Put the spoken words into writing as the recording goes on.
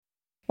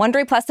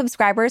Wondery Plus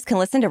subscribers can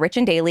listen to Rich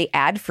and Daily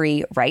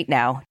ad-free right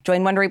now.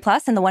 Join Wondery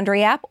Plus in the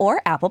Wondery app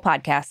or Apple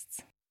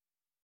Podcasts.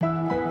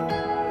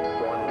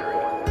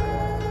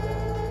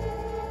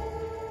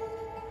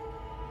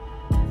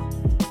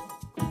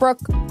 Brooke,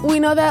 we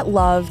know that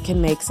love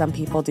can make some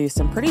people do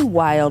some pretty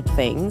wild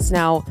things.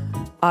 Now,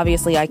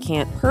 obviously, I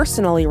can't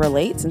personally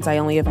relate since I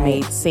only have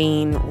made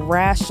sane,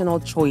 rational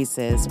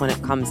choices when it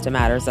comes to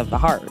matters of the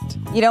heart.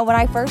 You know, when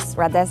I first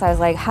read this, I was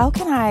like, how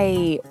can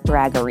I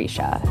drag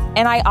Arisha?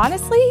 And I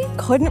honestly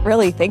couldn't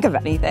really think of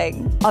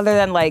anything other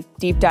than like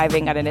deep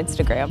diving on an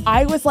Instagram.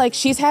 I was like,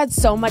 she's had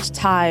so much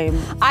time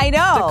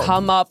to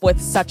come up with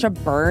such a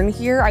burn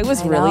here. I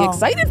was really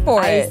excited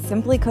for it. I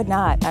simply could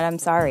not, and I'm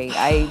sorry.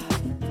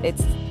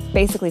 It's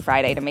basically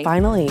Friday to me.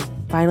 Finally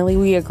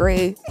we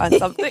agree on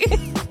something.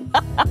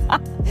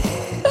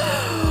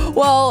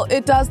 Well,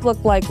 it does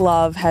look like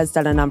Love has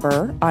done a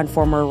number on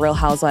former Real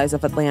Housewives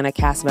of Atlanta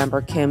cast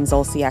member Kim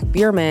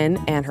Zolciak-Biermann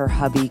and her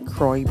hubby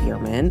Kroy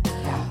Biermann.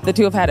 Yeah. The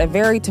two have had a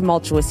very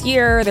tumultuous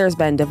year. There's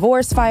been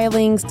divorce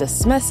filings,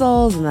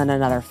 dismissals, and then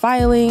another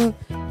filing.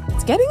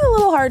 It's getting a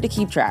little hard to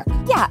keep track.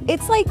 Yeah,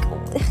 it's like,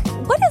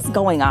 what is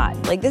going on?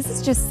 Like, this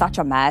is just such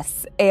a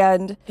mess.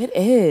 And it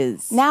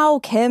is. Now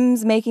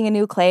Kim's making a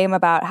new claim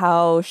about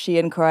how she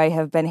and Kroy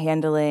have been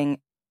handling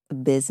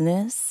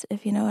business,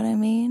 if you know what I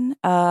mean,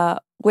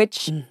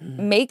 which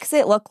makes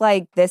it look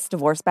like this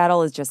divorce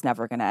battle is just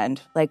never going to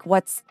end. Like,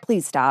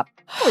 please stop.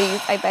 Please,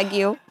 I beg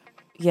you.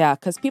 Yeah,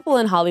 because people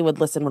in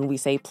Hollywood listen when we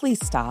say, please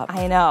stop.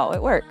 I know,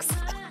 it works.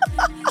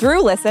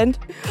 Drew listened.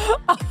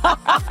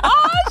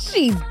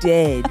 She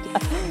did.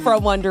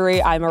 From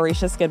Wondery, I'm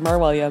Arisha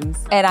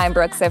Skidmore-Williams. And I'm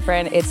Brooke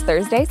Sifrin. It's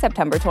Thursday,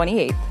 September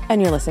 28th.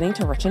 And you're listening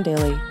to Rich and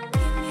Daily.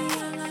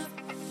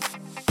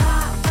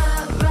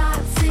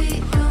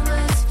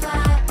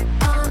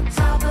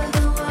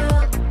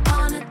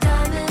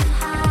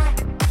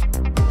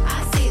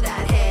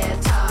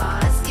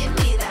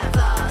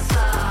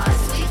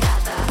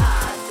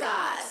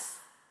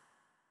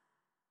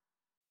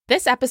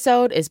 This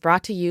episode is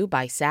brought to you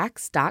by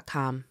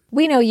Saks.com.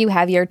 We know you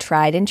have your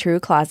tried and true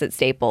closet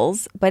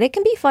staples, but it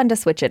can be fun to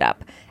switch it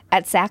up.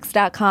 At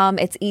Saks.com,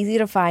 it's easy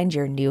to find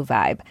your new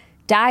vibe.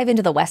 Dive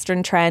into the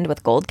Western trend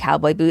with gold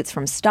cowboy boots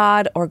from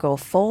Staud, or go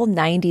full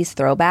 90s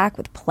throwback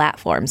with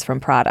platforms from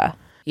Prada.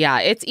 Yeah,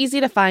 it's easy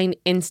to find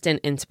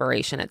instant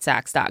inspiration at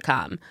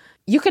Saks.com.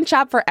 You can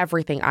shop for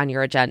everything on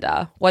your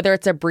agenda, whether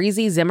it's a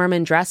breezy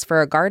Zimmermann dress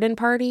for a garden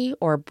party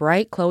or a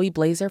bright Chloe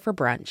blazer for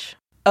brunch.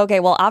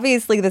 Okay, well,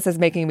 obviously this is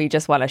making me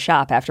just want to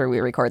shop after we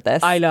record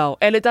this. I know,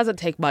 and it doesn't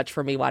take much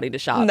for me wanting to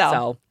shop. No.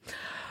 So.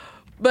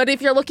 But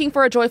if you're looking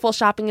for a joyful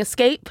shopping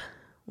escape,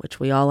 which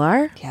we all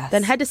are,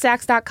 then head to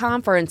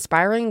Saks.com for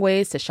inspiring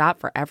ways to shop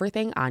for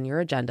everything on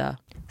your agenda.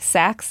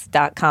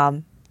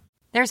 Saks.com.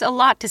 There's a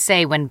lot to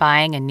say when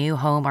buying a new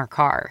home or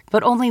car,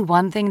 but only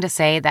one thing to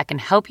say that can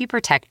help you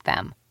protect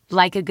them.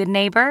 Like a good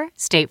neighbor,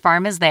 State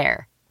Farm is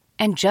there.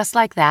 And just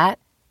like that,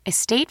 a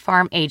State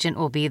Farm agent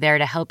will be there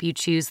to help you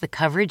choose the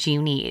coverage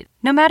you need,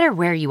 no matter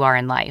where you are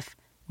in life.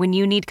 When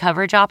you need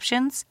coverage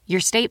options, your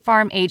State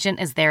Farm agent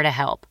is there to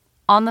help,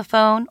 on the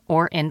phone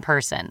or in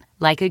person.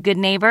 Like a good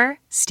neighbor,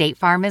 State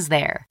Farm is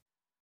there.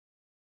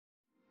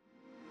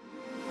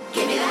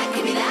 Give me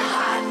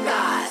that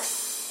hot goss.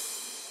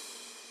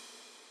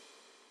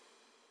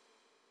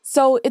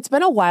 So it's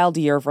been a wild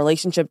year of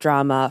relationship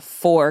drama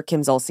for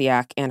Kim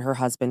Zolciak and her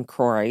husband,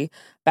 Kroy.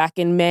 Back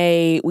in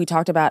May, we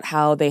talked about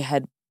how they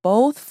had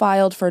both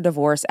filed for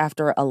divorce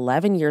after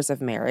 11 years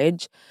of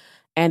marriage.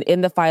 And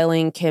in the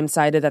filing, Kim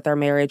cited that their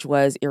marriage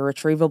was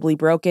irretrievably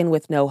broken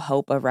with no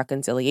hope of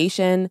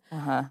reconciliation.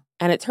 And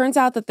it turns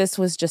out that this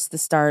was just the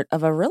start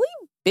of a really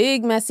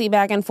big, messy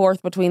back and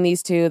forth between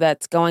these two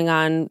that's going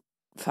on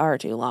far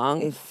too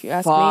long, if you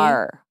ask me.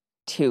 Far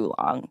too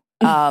long.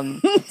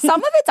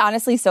 Some of it's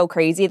honestly so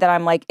crazy that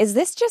I'm like, is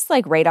this just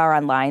like Radar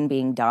Online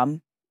being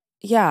dumb?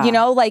 Yeah. You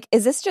know, like,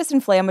 is this just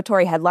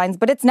inflammatory headlines?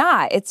 But it's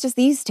not. It's just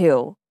these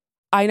two.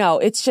 I know.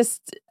 It's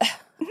just,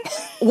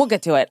 we'll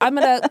get to it.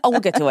 We'll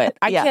get to it.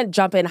 I can't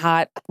jump in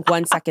hot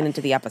 1 second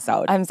into the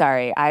episode. I'm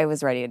sorry. I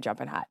was ready to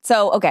jump in hot.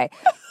 So, okay.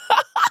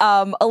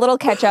 A little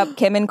catch up.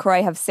 Kim and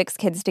Kroy have 6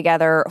 kids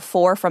together,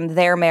 4 from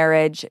their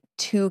marriage,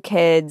 2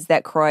 kids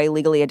that Kroy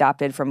legally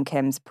adopted from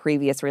Kim's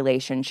previous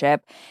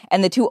relationship.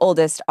 And the 2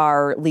 oldest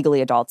are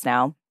legally adults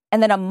now.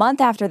 And then a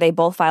month after they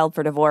both filed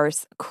for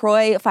divorce,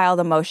 Kroy filed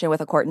a motion with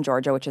a court in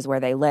Georgia, which is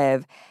where they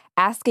live,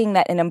 asking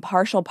that an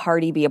impartial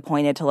party be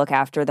appointed to look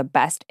after the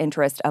best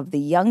interest of the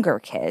younger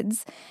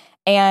kids.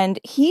 And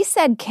he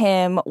said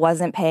Kim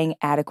wasn't paying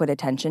adequate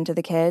attention to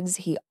the kids.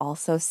 He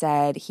also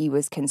said he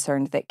was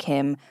concerned that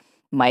Kim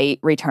might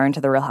return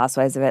to the Real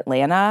Housewives of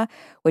Atlanta,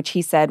 which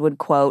he said would,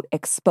 quote,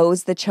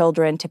 expose the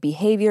children to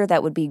behavior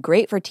that would be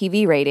great for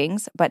TV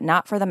ratings, but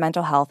not for the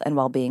mental health and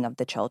well-being of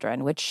the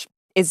children, which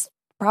is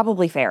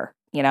probably fair,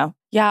 you know?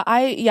 Yeah,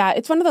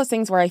 it's one of those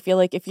things where I feel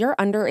like if you're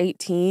under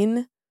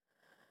 18,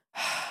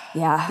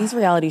 these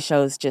reality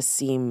shows just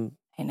seem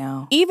I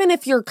know. Even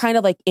if you're kind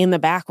of like in the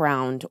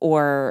background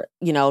or,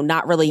 you know,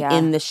 not really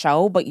in the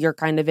show, but you're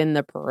kind of in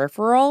the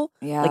peripheral,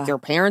 like your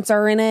parents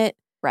are in it.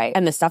 Right.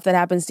 And the stuff that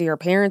happens to your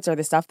parents or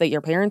the stuff that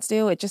your parents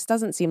do, it just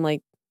doesn't seem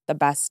like the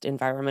best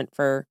environment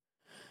for,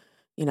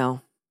 you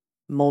know,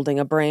 molding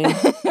a brain.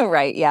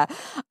 Right, yeah.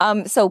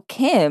 So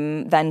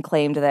Kim then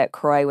claimed that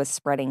Kroy was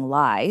spreading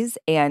lies,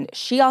 and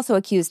she also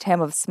accused him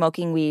of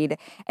smoking weed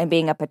and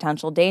being a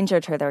potential danger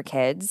to their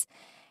kids.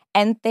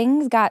 And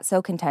things got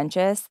so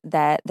contentious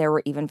that there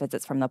were even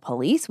visits from the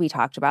police. We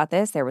talked about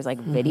this. There was like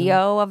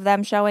video of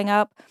them showing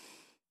up.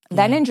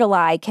 Then in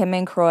July, Kim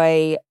and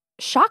Kroy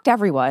shocked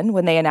everyone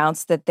when they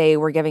announced that they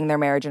were giving their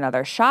marriage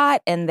another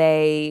shot, and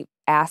they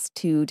asked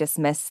to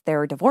dismiss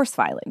their divorce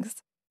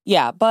filings.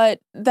 Yeah,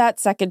 but that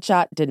second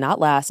shot did not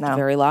last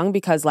very long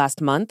because last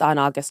month on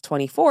August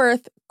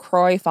 24th,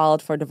 Kroy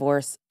filed for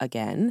divorce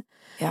again.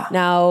 Yeah.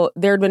 Now,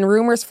 there had been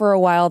rumors for a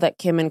while that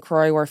Kim and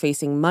Kroy were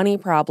facing money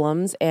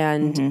problems,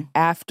 and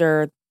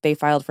after they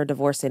filed for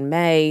divorce in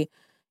May,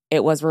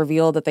 it was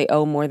revealed that they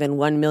owe more than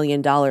 $1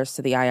 million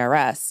to the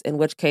IRS, in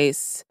which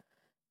case,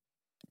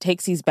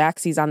 takesies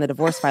backsies on the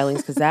divorce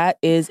filings because that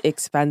is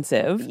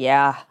expensive.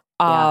 Yeah.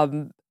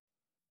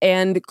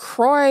 And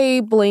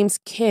Kroy blames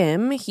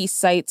Kim. He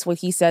cites what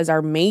he says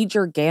are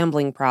major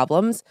gambling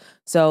problems.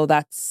 So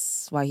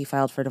that's why he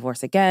filed for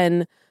divorce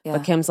again. Yeah.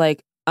 But Kim's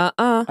like,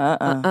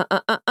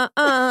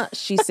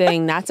 She's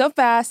saying not so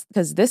fast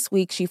because this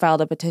week she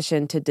filed a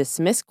petition to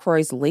dismiss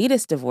Kroy's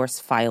latest divorce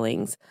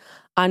filings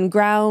on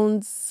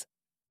grounds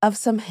of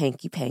some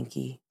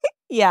hanky-panky.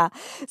 Yeah.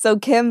 So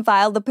Kim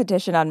filed the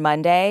petition on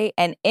Monday,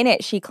 and in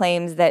it she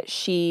claims that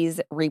she's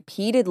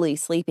repeatedly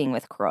sleeping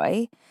with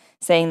Kroy,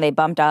 saying they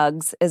bumped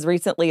Uggs as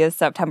recently as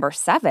September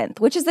 7th,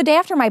 which is the day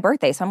after my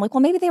birthday. So I'm like,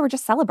 well, maybe they were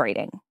just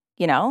celebrating,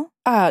 you know?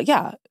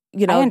 Yeah.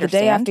 You know, the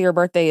day after your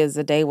birthday is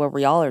a day where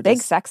we all are big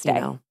just, sex day.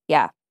 You know,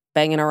 yeah.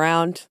 banging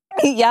around.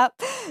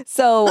 Yep.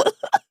 So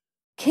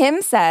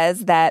Kim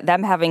says that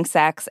them having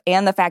sex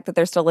and the fact that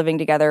they're still living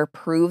together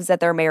proves that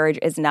their marriage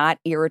is not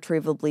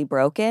irretrievably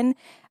broken,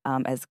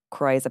 as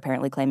Kroy is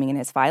apparently claiming in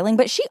his filing.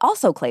 But she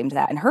also claimed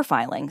that in her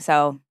filing.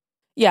 So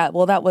yeah,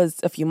 well, that was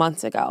a few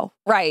months ago.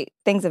 Right.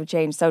 Things have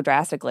changed so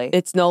drastically.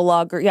 It's no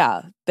longer,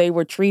 they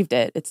retrieved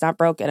it. It's not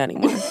broken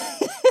anymore.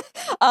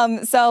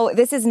 So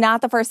this is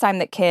not the first time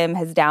that Kim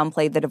has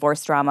downplayed the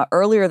divorce drama.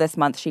 Earlier this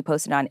month, she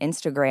posted on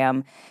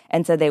Instagram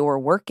and said they were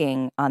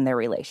working on their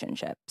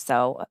relationship.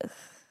 So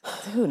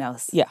who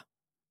knows? Yeah.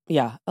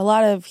 A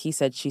lot of he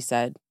said, she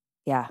said.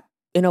 Yeah.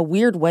 In a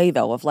weird way,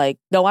 though, of like,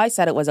 no, I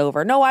said it was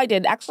over. No, I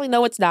did. Actually,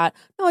 no, it's not.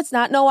 No, it's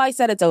not. No, I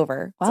said it's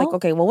over. Well, it's like,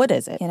 okay, well, what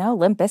is it? You know,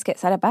 Limp Bizkit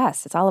said it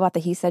best. It's all about the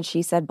he said,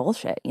 she said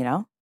bullshit, you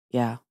know?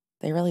 Yeah,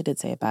 they really did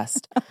say it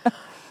best.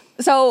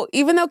 So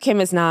even though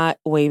Kim is not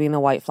waving the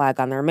white flag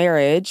on their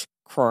marriage,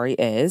 Kroy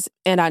is.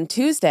 And on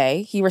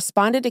Tuesday, he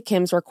responded to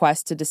Kim's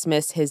request to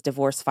dismiss his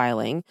divorce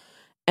filing.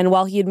 And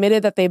while he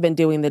admitted that they've been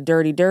doing the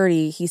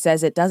dirty, he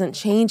says it doesn't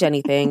change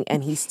anything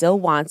and he still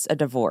wants a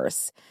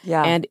divorce.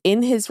 Yeah. And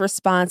in his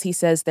response, he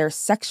says their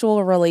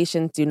sexual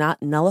relations do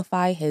not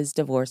nullify his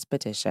divorce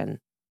petition.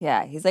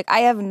 Yeah. He's like, I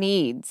have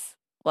needs.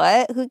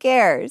 What? Who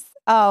cares?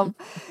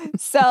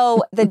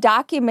 So the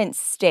documents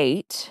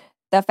state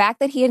the fact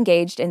that he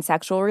engaged in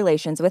sexual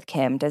relations with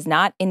Kim does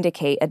not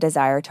indicate a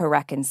desire to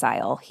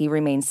reconcile. He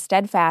remains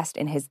steadfast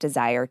in his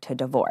desire to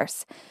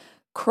divorce.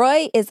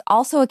 Kroy is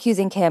also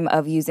accusing Kim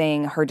of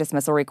using her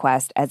dismissal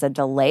request as a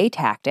delay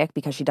tactic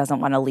because she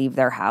doesn't want to leave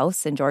their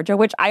house in Georgia,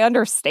 which I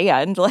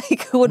understand.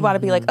 Like, who would want to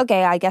be like,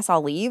 okay, I guess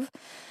I'll leave?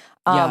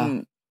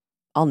 Yeah.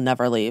 I'll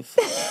never leave.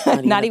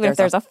 Not even if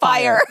there's a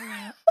fire.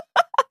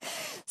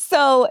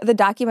 So the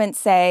documents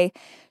say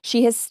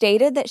she has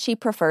stated that she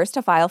prefers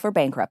to file for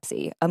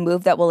bankruptcy, a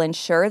move that will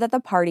ensure that the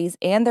parties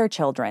and their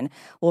children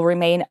will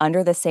remain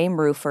under the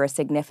same roof for a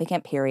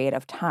significant period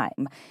of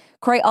time.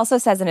 Kroy also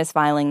says in his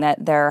filing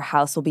that their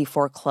house will be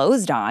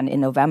foreclosed on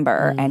in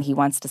November, and he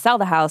wants to sell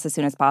the house as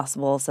soon as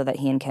possible so that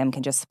he and Kim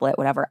can just split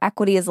whatever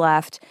equity is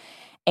left.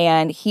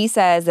 And he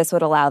says this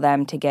would allow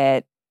them to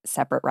get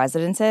separate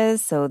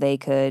residences so they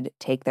could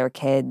take their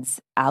kids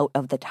out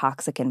of the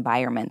toxic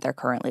environment they're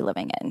currently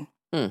living in.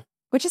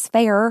 Which is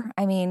fair.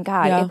 I mean,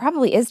 God, it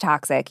probably is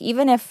toxic.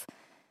 Even if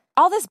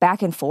all this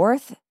back and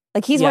forth,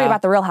 like he's worried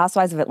about the Real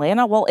Housewives of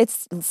Atlanta. Well,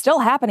 it's still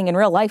happening in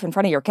real life in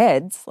front of your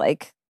kids.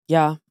 Like,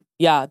 yeah,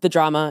 the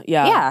drama.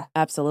 Yeah,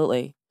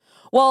 absolutely.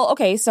 Well,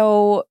 okay,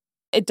 so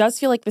it does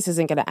feel like this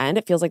isn't going to end.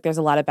 It feels like there's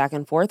a lot of back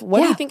and forth.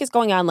 What do you think is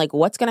going on? Like,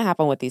 what's going to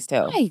happen with these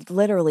two? I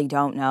literally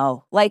don't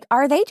know. Like,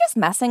 are they just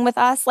messing with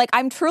us? Like,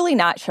 I'm truly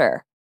not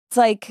sure. It's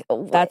like,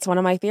 that's one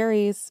of my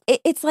theories.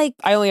 It's like,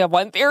 I only have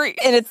one theory.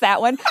 And it's that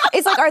one.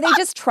 It's like, are they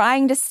just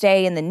trying to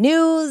stay in the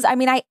news? I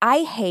mean,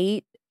 I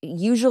hate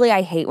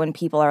when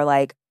people are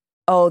like,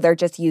 oh, they're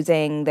just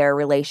using their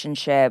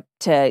relationship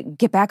to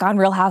get back on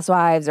Real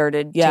Housewives or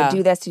to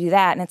do this, to do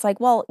that. And it's like,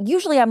 well,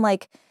 usually I'm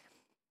like,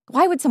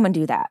 why would someone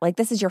do that? Like,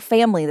 this is your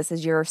family. This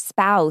is your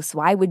spouse.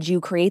 Why would you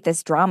create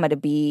this drama to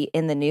be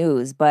in the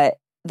news? But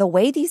the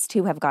way these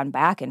two have gone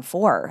back and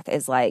forth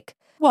is like,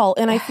 well,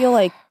 and I feel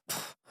like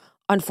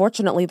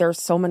unfortunately,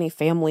 there's so many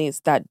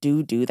families that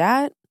do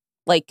that.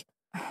 Like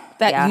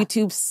that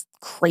YouTube's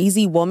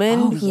crazy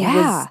woman who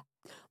was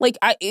like,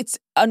 it's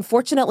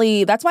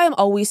unfortunately, that's why I'm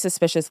always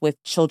suspicious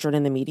with children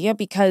in the media,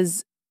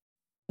 because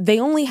they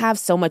only have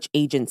so much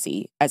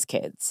agency as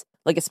kids,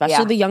 like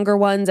especially the younger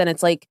ones. And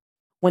it's like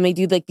when they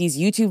do like these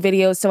YouTube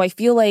videos. So I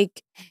feel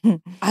like,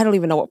 I don't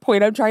even know what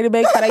point I'm trying to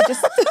make, but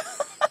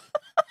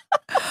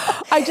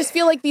I just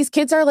feel like these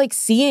kids are like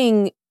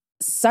seeing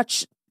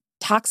such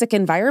toxic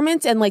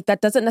environments, and like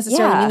that doesn't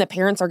necessarily mean that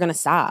parents are going to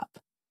stop.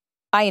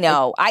 I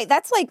know.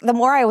 That's like, the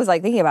more I was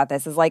like thinking about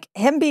this is like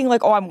him being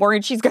like, oh, I'm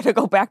worried she's going to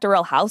go back to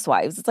Real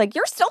Housewives. It's like,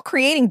 you're still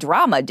creating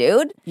drama,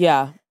 dude.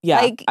 Yeah.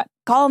 Like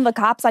calling the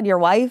cops on your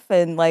wife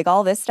and like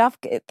all this stuff.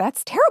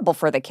 That's terrible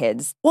for the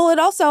kids. Well,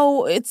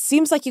 it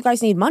seems like you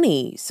guys need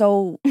money.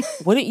 So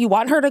wouldn't you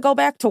want her to go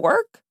back to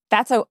work?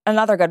 That's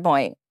another good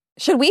point.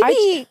 Should we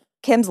be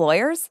Kim's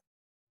lawyers?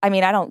 I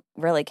mean, I don't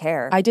really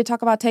care. I did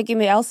talk about taking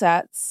the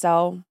LSAT,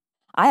 so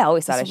I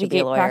always thought I should be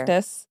a lawyer.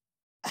 Practice.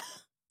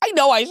 I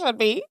know I should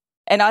be.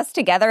 And us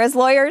together as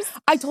lawyers?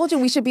 I told you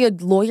we should be a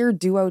lawyer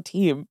duo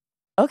team.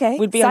 Okay.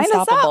 We'd be Sign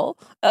unstoppable.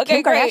 Us up.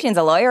 Okay, Kim Kardashian's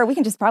a lawyer. We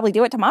can just probably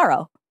do it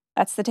tomorrow.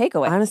 That's the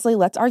takeaway. Honestly,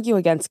 let's argue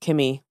against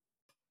Kimmy.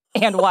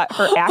 And what?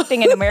 Her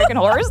acting in American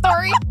Horror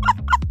Story?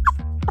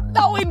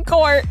 No, in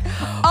court.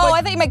 Oh,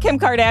 I thought you meant Kim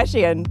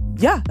Kardashian.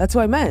 Yeah, that's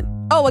what I meant.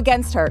 Oh,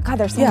 against her. God,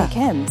 there's so many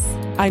Kims.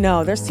 I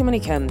know. There's too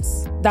many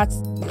Kims. That's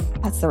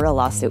the real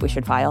lawsuit we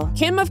should file.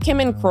 Kim of Kim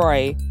and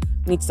Kroy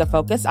needs to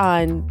focus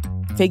on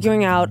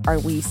figuring out, are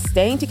we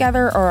staying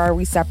together or are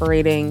we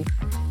separating?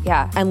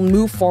 Yeah. And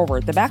move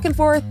forward. The back and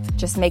forth.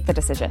 Just make the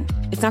decision.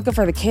 It's not good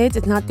for the kids.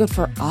 It's not good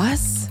for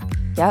us.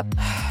 Yep.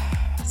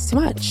 It's too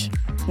much.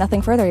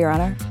 Nothing further, Your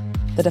Honor.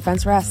 The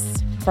defense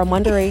rests. From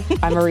Wondery,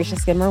 I'm Marisha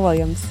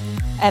Skidmore-Williams.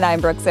 And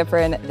I'm Brooke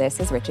Sifrin. This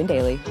is Rich and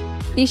Daily.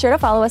 Be sure to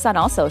follow us on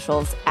all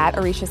socials at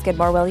Arisha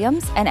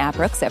Skidmore-Williams and at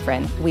Brooke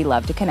Sifrin. We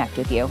love to connect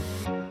with you.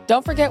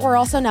 Don't forget, we're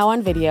also now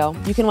on video.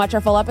 You can watch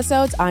our full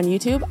episodes on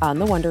YouTube on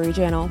the Wondery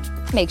channel.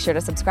 Make sure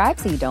to subscribe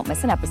so you don't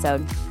miss an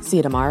episode. See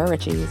you tomorrow,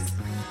 Richies.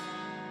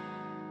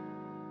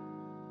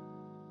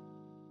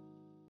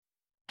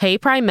 Hey,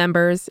 Prime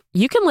members,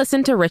 you can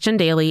listen to Rich and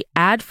Daily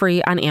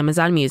ad-free on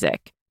Amazon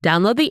Music.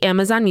 Download the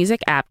Amazon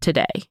Music app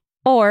today.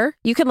 Or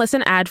you can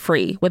listen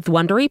ad-free with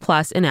Wondery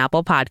Plus in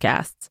Apple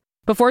Podcasts.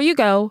 Before you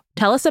go,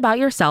 tell us about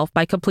yourself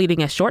by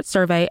completing a short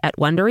survey at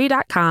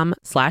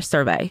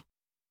Wondery.com/survey.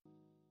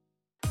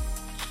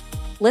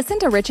 Listen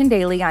to Rich and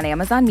Daily on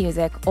Amazon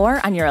Music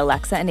or on your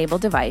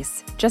Alexa-enabled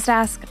device. Just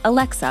ask,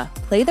 Alexa,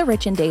 play the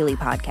Rich and Daily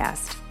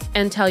podcast.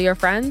 And tell your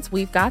friends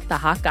we've got the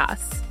hot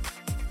goss.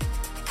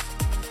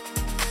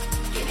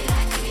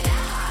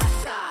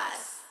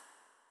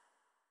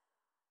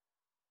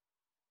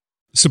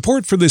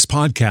 Support for this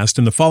podcast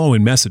and the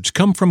following message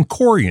come from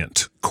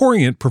Corient.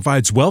 Corient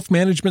provides wealth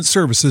management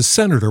services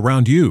centered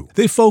around you.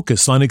 They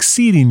focus on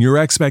exceeding your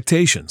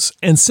expectations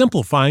and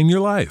simplifying your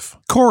life.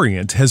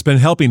 Corient has been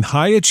helping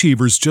high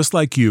achievers just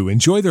like you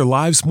enjoy their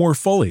lives more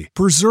fully,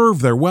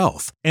 preserve their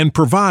wealth, and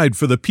provide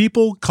for the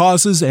people,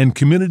 causes, and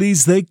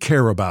communities they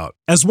care about.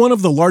 As one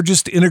of the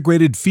largest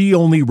integrated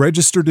fee-only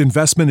registered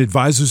investment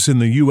advisors in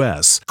the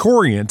U.S.,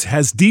 Corient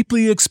has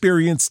deeply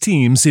experienced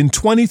teams in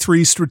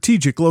 23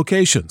 strategic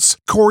locations.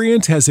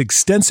 Corient has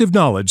extensive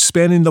knowledge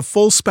spanning the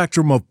full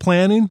spectrum of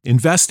planning,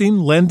 investing,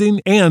 lending,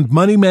 and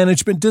money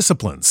management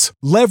disciplines.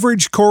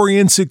 Leverage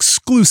Corient's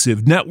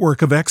exclusive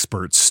network of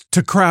experts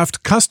to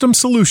craft custom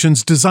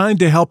solutions designed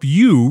to help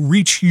you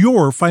reach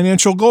your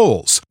financial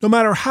goals, no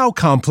matter how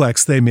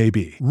complex they may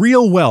be.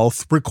 Real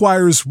wealth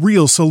requires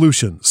real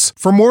solutions.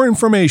 For more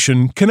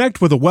information,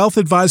 connect with a wealth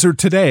advisor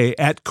today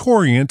at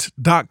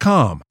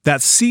Corient.com.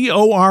 That's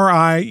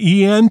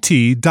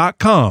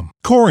Corient.com.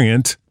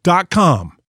 Corient.com.